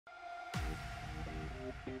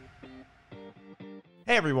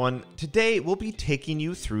Hey everyone, today we'll be taking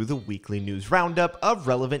you through the weekly news roundup of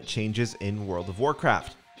relevant changes in World of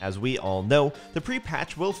Warcraft. As we all know, the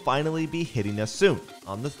pre-patch will finally be hitting us soon,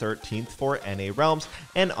 on the 13th for NA realms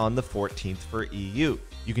and on the 14th for EU.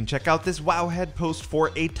 You can check out this wowhead post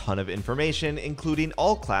for a ton of information, including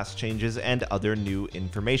all class changes and other new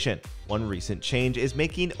information. One recent change is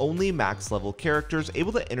making only max level characters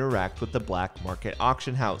able to interact with the black market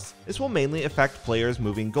auction house. This will mainly affect players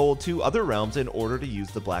moving gold to other realms in order to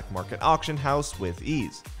use the black market auction house with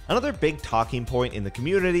ease. Another big talking point in the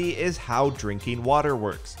community is how drinking water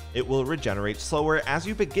works. It will regenerate slower as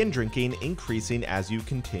you begin drinking, increasing as you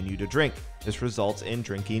continue to drink. This results in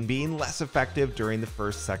drinking being less effective during the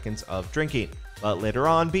first seconds of drinking, but later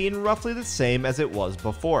on being roughly the same as it was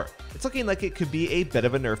before. It's looking like it could be a bit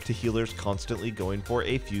of a nerf to healers constantly going for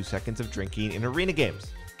a few seconds of drinking in arena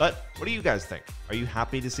games. But what do you guys think? Are you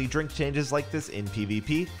happy to see drink changes like this in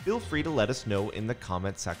PvP? Feel free to let us know in the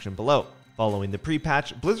comments section below. Following the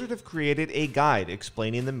pre-patch, Blizzard have created a guide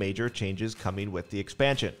explaining the major changes coming with the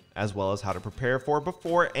expansion, as well as how to prepare for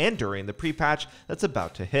before and during the pre-patch that's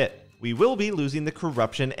about to hit. We will be losing the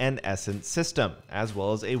corruption and essence system, as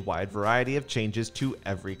well as a wide variety of changes to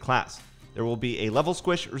every class. There will be a level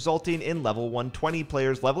squish resulting in level 120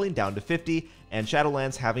 players leveling down to 50 and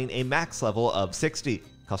Shadowlands having a max level of 60.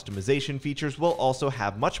 Customization features will also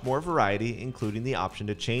have much more variety, including the option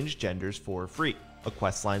to change genders for free. A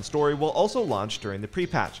questline story will also launch during the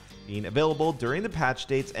pre-patch, being available during the patch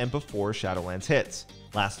dates and before Shadowlands hits.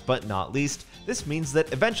 Last but not least, this means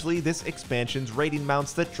that eventually this expansion's rating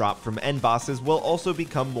mounts that drop from end bosses will also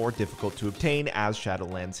become more difficult to obtain as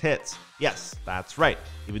Shadowlands hits. Yes, that's right.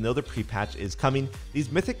 Even though the pre-patch is coming,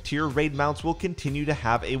 these mythic tier raid mounts will continue to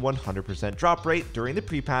have a 100% drop rate during the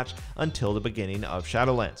pre-patch until the beginning of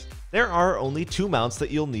Shadowlands. There are only two mounts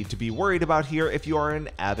that you'll need to be worried about here if you are an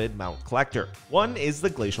avid mount collector. One is the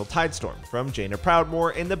Glacial Tidestorm from Jaina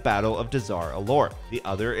Proudmoore in the Battle of Dazar Allure. The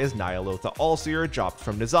other is Nyalotha Allseer dropped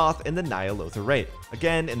from N'Zoth in the Nyalotha raid.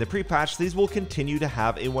 Again, in the pre-patch, these will continue to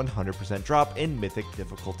have a 100% drop in mythic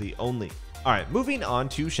difficulty only. Alright, moving on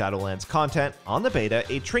to Shadowlands content, on the beta,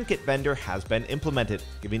 a trinket vendor has been implemented,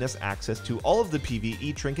 giving us access to all of the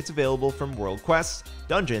PvE trinkets available from world quests,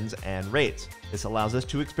 dungeons, and raids. This allows us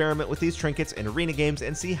to experiment with these trinkets in arena games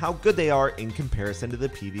and see how good they are in comparison to the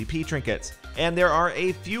PvP trinkets. And there are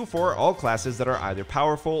a few for all classes that are either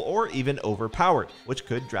powerful or even overpowered, which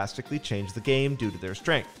could drastically change the game due to their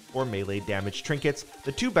strength. For melee damage trinkets,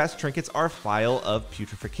 the two best trinkets are Phial of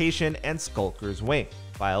Putrefaction and Skulker's Wing.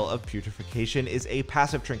 Phial of Putrefaction is a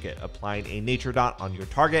passive trinket, applying a nature dot on your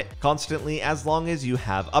target constantly as long as you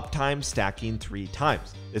have uptime stacking 3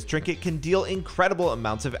 times. This trinket can deal incredible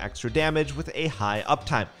amounts of extra damage with a high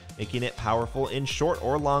uptime, making it powerful in short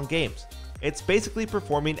or long games. It's basically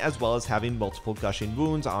performing as well as having multiple gushing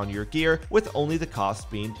wounds on your gear, with only the cost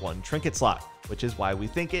being 1 trinket slot, which is why we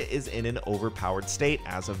think it is in an overpowered state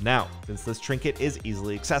as of now. Since this trinket is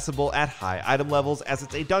easily accessible at high item levels as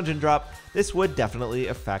it's a dungeon drop, this would definitely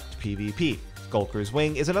affect PvP. Skulker's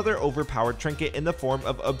Wing is another overpowered trinket in the form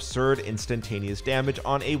of absurd instantaneous damage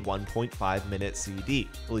on a 1.5 minute CD.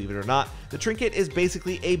 Believe it or not, the trinket is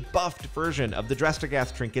basically a buffed version of the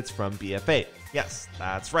Drestagath trinkets from BFA. Yes,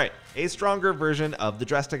 that's right, a stronger version of the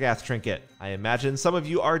Drestagath trinket. I imagine some of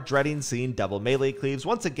you are dreading seeing double melee cleaves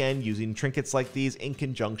once again, using trinkets like these in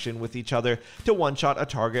conjunction with each other to one-shot a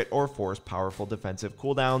target or force powerful defensive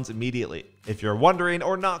cooldowns immediately. If you're wondering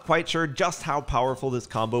or not quite sure just how powerful this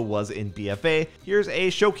combo was in BFA, here's a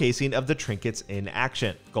showcasing of the trinkets in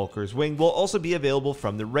action. Skulker's Wing will also be available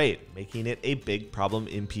from the raid, making it a big problem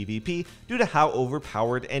in PvP due to how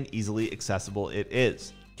overpowered and easily accessible it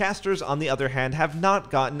is. Casters, on the other hand, have not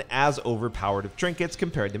gotten as overpowered of trinkets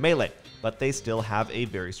compared to melee, but they still have a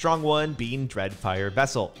very strong one, being Dreadfire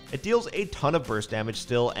Vessel. It deals a ton of burst damage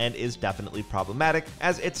still and is definitely problematic,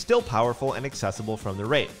 as it's still powerful and accessible from the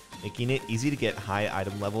raid, making it easy to get high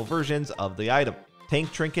item level versions of the item.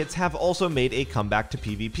 Tank trinkets have also made a comeback to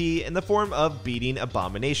PvP in the form of Beating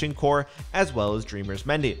Abomination Core as well as Dreamer's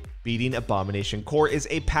Mending. Beating Abomination Core is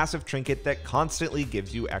a passive trinket that constantly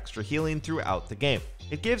gives you extra healing throughout the game.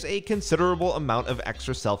 It gives a considerable amount of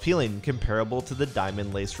extra self-healing comparable to the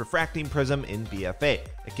Diamond Lace Refracting Prism in BFA.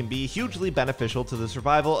 It can be hugely beneficial to the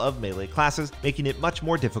survival of melee classes, making it much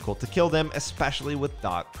more difficult to kill them, especially with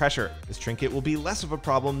dot pressure. This trinket will be less of a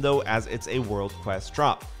problem though, as it's a world quest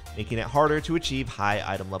drop. making it harder to achieve high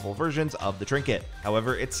item level versions of the trinket.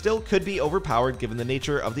 However, it still could be overpowered given the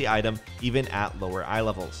nature of the item, even at lower eye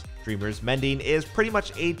levels. Dreamer's Mending is pretty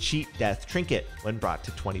much a cheat death trinket. When brought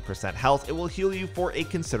to 20% health, it will heal you for a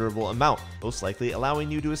considerable amount, most likely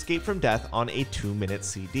allowing you to escape from death on a 2-minute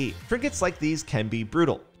CD. Trinkets like these can be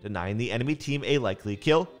brutal, denying the enemy team a likely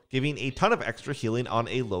kill, giving a ton of extra healing on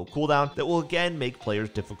a low cooldown that will again make players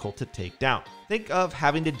difficult to take down. Think of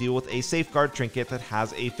having to deal with a safeguard trinket that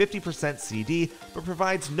has a 50% CD but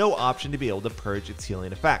provides no option to be able to purge its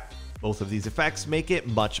healing effect. Both of these effects make it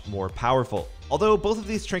much more powerful. Although both of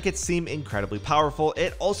these trinkets seem incredibly powerful,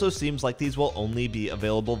 it also seems like these will only be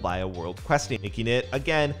available via world questing, making it,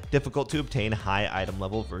 again, difficult to obtain high item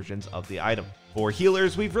level versions of the item. For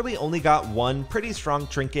healers, we've really only got one pretty strong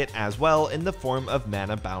trinket as well in the form of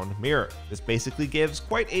Mana Bound Mirror. This basically gives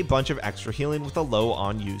quite a bunch of extra healing with a low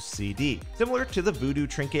on use CD. Similar to the Voodoo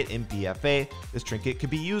trinket in BFA, this trinket could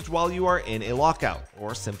be used while you are in a lockout,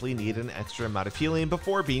 or simply need an extra amount of healing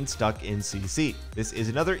before being stuck in CC. This is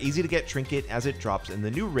another easy to get trinket as it drops in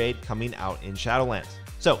the new raid coming out in Shadowlands.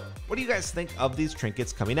 So, what do you guys think of these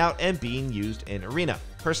trinkets coming out and being used in Arena?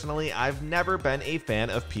 Personally, I've never been a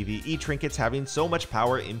fan of PvE trinkets having so much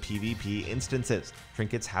power in PvP instances.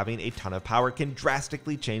 Trinkets having a ton of power can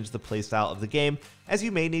drastically change the playstyle of the game, as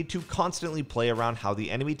you may need to constantly play around how the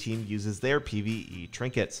enemy team uses their PvE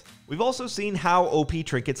trinkets. We've also seen how OP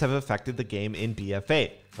trinkets have affected the game in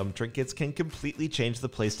BFA. Some trinkets can completely change the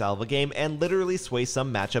playstyle of a game and literally sway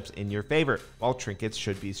some matchups in your favor. While trinkets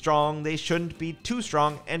should be strong, they shouldn't be too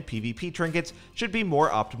strong, and PvP trinkets should be more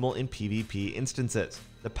optimal in PvP instances.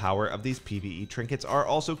 The power of these PvE trinkets are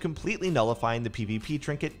also completely nullifying the PvP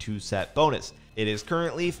trinket 2-set bonus. It is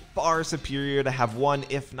currently far superior to have one,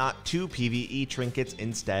 if not two, PvE trinkets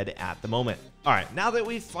instead at the moment. Alright, now that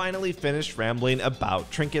we've finally finished rambling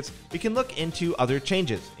about trinkets, we can look into other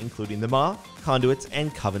changes, including the Maw, Conduits,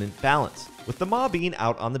 and Covenant balance. With the Maw being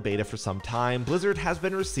out on the beta for some time, Blizzard has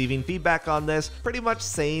been receiving feedback on this, pretty much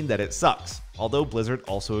saying that it sucks, although Blizzard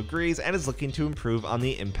also agrees and is looking to improve on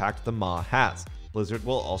the impact the Maw has. Blizzard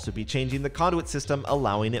will also be changing the Conduit system,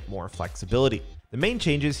 allowing it more flexibility. The main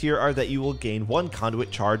changes here are that you will gain 1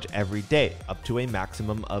 Conduit charge every day, up to a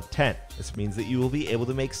maximum of 10. This means that you will be able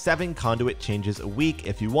to make 7 Conduit changes a week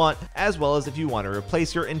if you want, as well as if you want to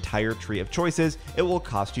replace your entire tree of choices, it will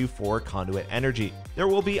cost you 4 Conduit energy. There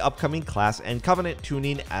will be upcoming class and Covenant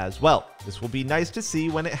tuning as well. This will be nice to see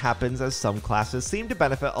when it happens, as some classes seem to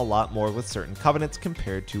benefit a lot more with certain Covenants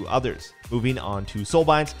compared to others. Moving on to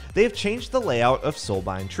Soulbinds, they have changed the layout of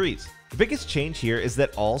Soulbind trees. The biggest change here is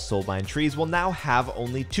that all Soulbind trees will now have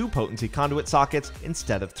only 2 potency conduit sockets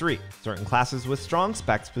instead of 3. Certain classes with strong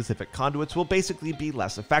spec-specific conduits will basically be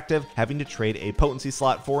less effective, having to trade a potency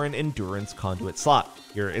slot for an endurance conduit slot.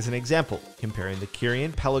 Here is an example, comparing the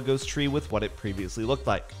Kyrian Pelagos tree with what it previously looked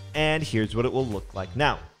like. And here's what it will look like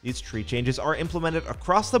now. These tree changes are implemented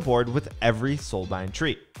across the board with every Soulbind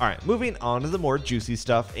tree. Alright, moving on to the more juicy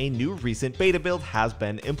stuff, a new recent beta build has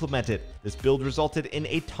been implemented. This build resulted in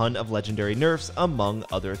a ton of legendary nerfs, among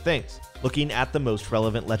other things. Looking at the most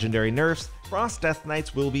relevant legendary nerfs, Frost Death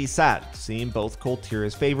Knights will be sad, seeing both Cold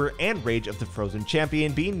Tira's Favor and Rage of the Frozen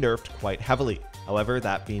Champion being nerfed quite heavily. However,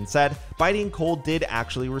 that being said, Biting Cold did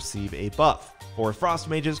actually receive a buff. For Frost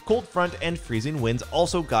Mages, Cold Front and Freezing Winds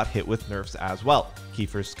also got hit with nerfs as well.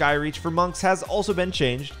 Kiefer's Skyreach for Monks has also been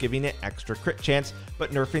changed, giving it extra crit chance,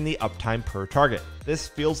 but nerfing the uptime per target. This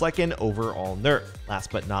feels like an overall nerf.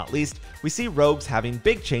 Last but not least, we see Rogues having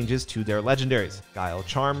big changes to their legendaries. Guile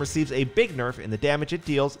Charm receives a big nerf in the damage it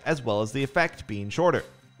deals, as well as the effect being shorter.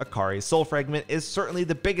 Akari's Soul Fragment is certainly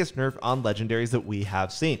the biggest nerf on legendaries that we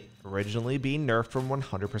have seen. Originally being nerfed from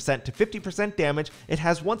 100% to 50% damage, it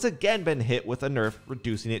has once again been hit with a nerf,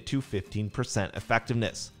 reducing it to 15%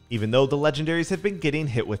 effectiveness. Even though the legendaries have been getting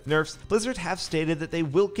hit with nerfs, Blizzard have stated that they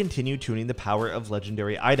will continue tuning the power of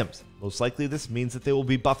legendary items. Most likely this means that they will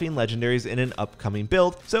be buffing legendaries in an upcoming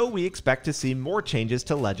build, so we expect to see more changes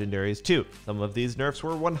to legendaries too. Some of these nerfs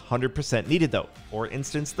were 100% needed though. For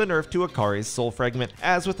instance, the nerf to Akari's Soul Fragment,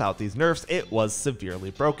 as without these nerfs, it was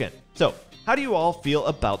severely broken. So, how do you all feel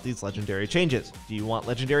about these legendary changes? Do you want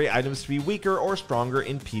legendary items to be weaker or stronger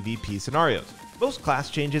in PvP scenarios? Most class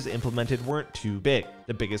changes implemented weren't too big.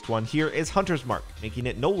 The biggest one here is Hunter's Mark, making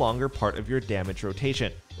it no longer part of your damage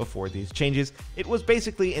rotation. Before these changes, it was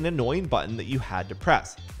basically an annoying button that you had to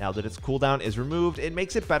press. Now that its cooldown is removed, it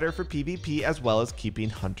makes it better for PvP as well as keeping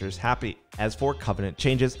hunters happy. As for Covenant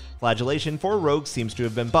changes, Flagellation for Rogues seems to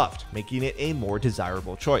have been buffed, making it a more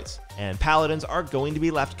desirable choice. And Paladins are going to be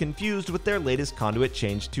left confused with their latest conduit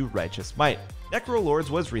change to Righteous Might. Necrolords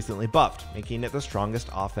was recently buffed, making it the strongest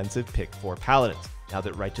offensive pick for Paladins. Now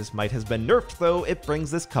that Righteous Might has been nerfed though, it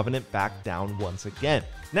brings this covenant back down once again.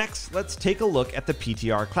 Next, let's take a look at the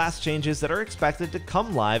PTR class changes that are expected to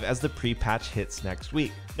come live as the pre-patch hits next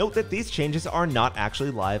week. Note that these changes are not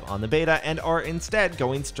actually live on the beta and are instead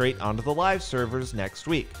going straight onto the live servers next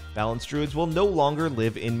week. Balanced Druids will no longer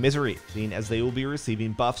live in misery, seeing as they will be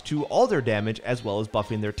receiving buffs to all their damage as well as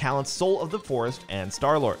buffing their talents Soul of the Forest and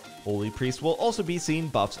Starlord. Holy Priests will also be seeing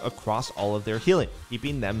buffs across all of their healing,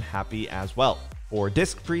 keeping them happy as well. For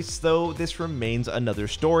Disc Priests though, this remains another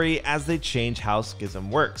story as they change how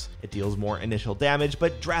Schism works. It deals more initial damage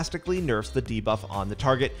but drastically nerfs the debuff on the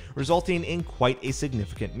target, resulting in quite a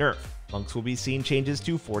significant nerf. Monks will be seeing changes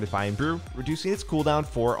to Fortifying Brew, reducing its cooldown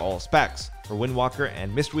for all specs. For Windwalker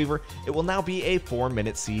and Mistweaver, it will now be a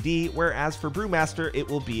 4-minute CD, whereas for Brewmaster, it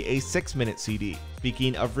will be a 6-minute CD.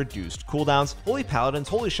 Speaking of reduced cooldowns, Holy Paladin's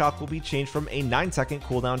Holy Shock will be changed from a 9-second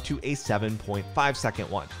cooldown to a 7.5-second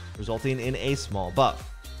one, resulting in a small buff.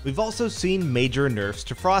 We've also seen major nerfs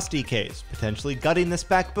to Frost DKs, potentially gutting the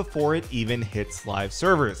spec before it even hits live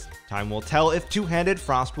servers. Time will tell if Two-Handed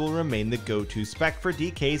Frost will remain the go-to spec for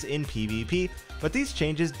DKs in PvP, but these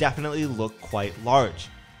changes definitely look quite large.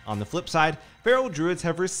 On the flip side, Feral Druids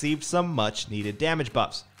have received some much needed damage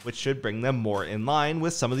buffs, which should bring them more in line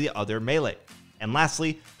with some of the other melee. And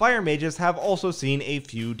lastly, Fire Mages have also seen a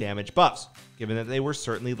few damage buffs. Given that they were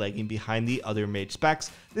certainly lagging behind the other mage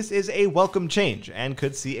specs, this is a welcome change and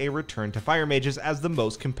could see a return to Fire Mages as the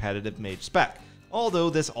most competitive mage spec, although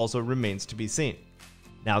this also remains to be seen.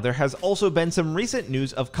 Now, there has also been some recent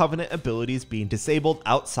news of Covenant abilities being disabled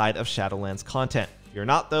outside of Shadowlands content. Fear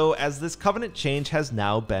not though, as this Covenant change has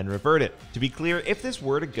now been reverted. To be clear, if this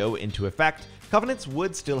were to go into effect, Covenants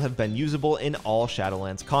would still have been usable in all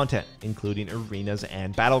Shadowlands content, including arenas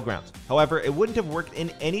and battlegrounds. However, it wouldn't have worked in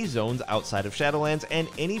any zones outside of Shadowlands and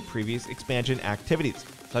any previous expansion activities,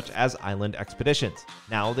 such as island expeditions.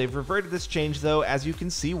 Now, they've reverted this change though, as you can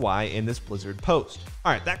see why in this Blizzard post.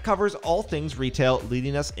 Alright, that covers all things retail,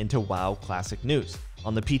 leading us into WoW Classic news.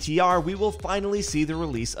 On the PTR, we will finally see the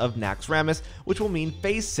release of Naxxramas, which will mean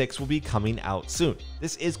Phase 6 will be coming out soon.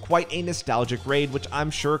 This is quite a nostalgic raid, which I'm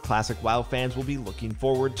sure classic WoW fans will be looking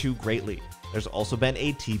forward to greatly. There's also been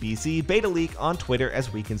a TBC beta leak on Twitter,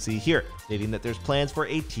 as we can see here, stating that there's plans for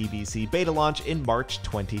a TBC beta launch in March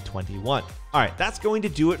 2021. Alright, that's going to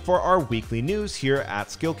do it for our weekly news here at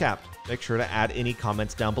SkillCap. Make sure to add any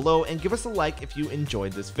comments down below and give us a like if you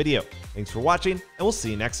enjoyed this video. Thanks for watching, and we'll see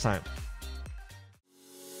you next time.